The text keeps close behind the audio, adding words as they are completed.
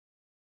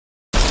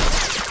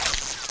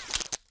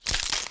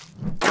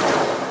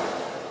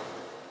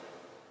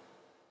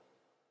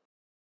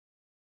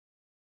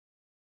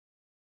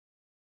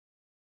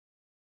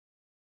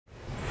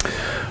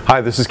Hi,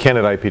 this is Ken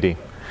at IPD.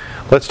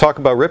 Let's talk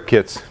about RIP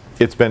kits.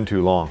 It's been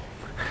too long.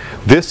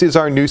 This is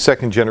our new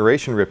second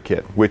generation RIP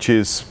kit, which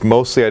is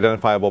mostly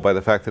identifiable by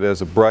the fact that it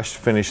has a brushed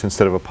finish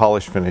instead of a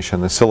polished finish,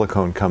 and the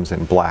silicone comes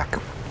in black.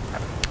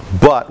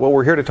 But what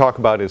we're here to talk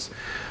about is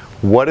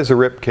what is a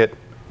RIP kit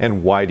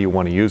and why do you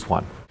want to use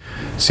one?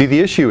 See,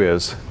 the issue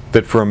is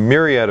that for a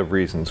myriad of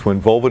reasons,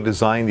 when Volvo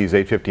designed these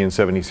 850 and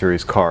 70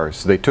 series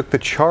cars, they took the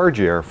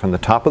charge air from the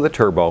top of the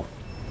turbo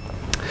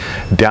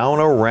down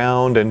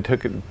around and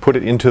put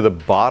it into the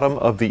bottom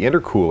of the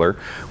intercooler,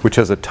 which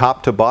has a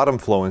top to bottom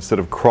flow instead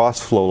of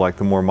cross flow like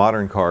the more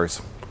modern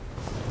cars.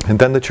 And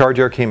then the charge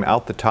air came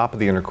out the top of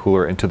the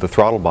intercooler into the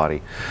throttle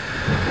body.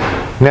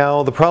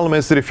 Now the problem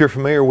is that if you're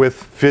familiar with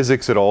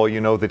physics at all,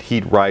 you know that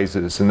heat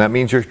rises, and that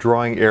means you're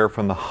drawing air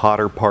from the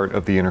hotter part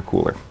of the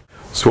intercooler.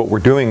 So what we're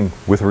doing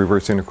with a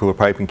reverse intercooler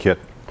piping kit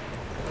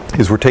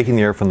is we're taking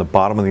the air from the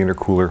bottom of the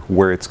intercooler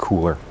where it's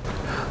cooler.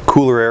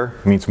 Cooler air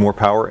means more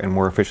power and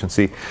more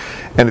efficiency,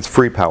 and it's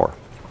free power.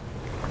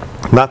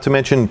 Not to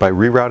mention, by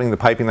rerouting the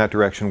piping that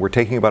direction, we're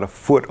taking about a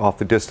foot off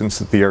the distance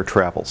that the air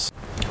travels.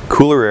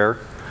 Cooler air,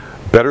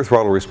 better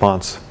throttle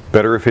response,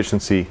 better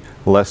efficiency,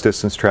 less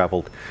distance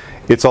traveled.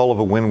 It's all of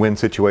a win-win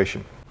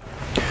situation.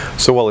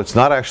 So while it's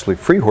not actually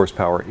free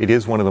horsepower, it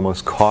is one of the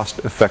most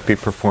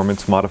cost-effective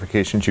performance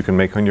modifications you can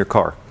make on your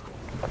car.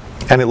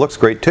 And it looks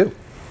great too.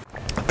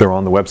 They're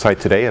on the website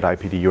today at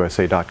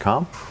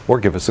ipdusa.com, or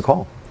give us a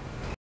call.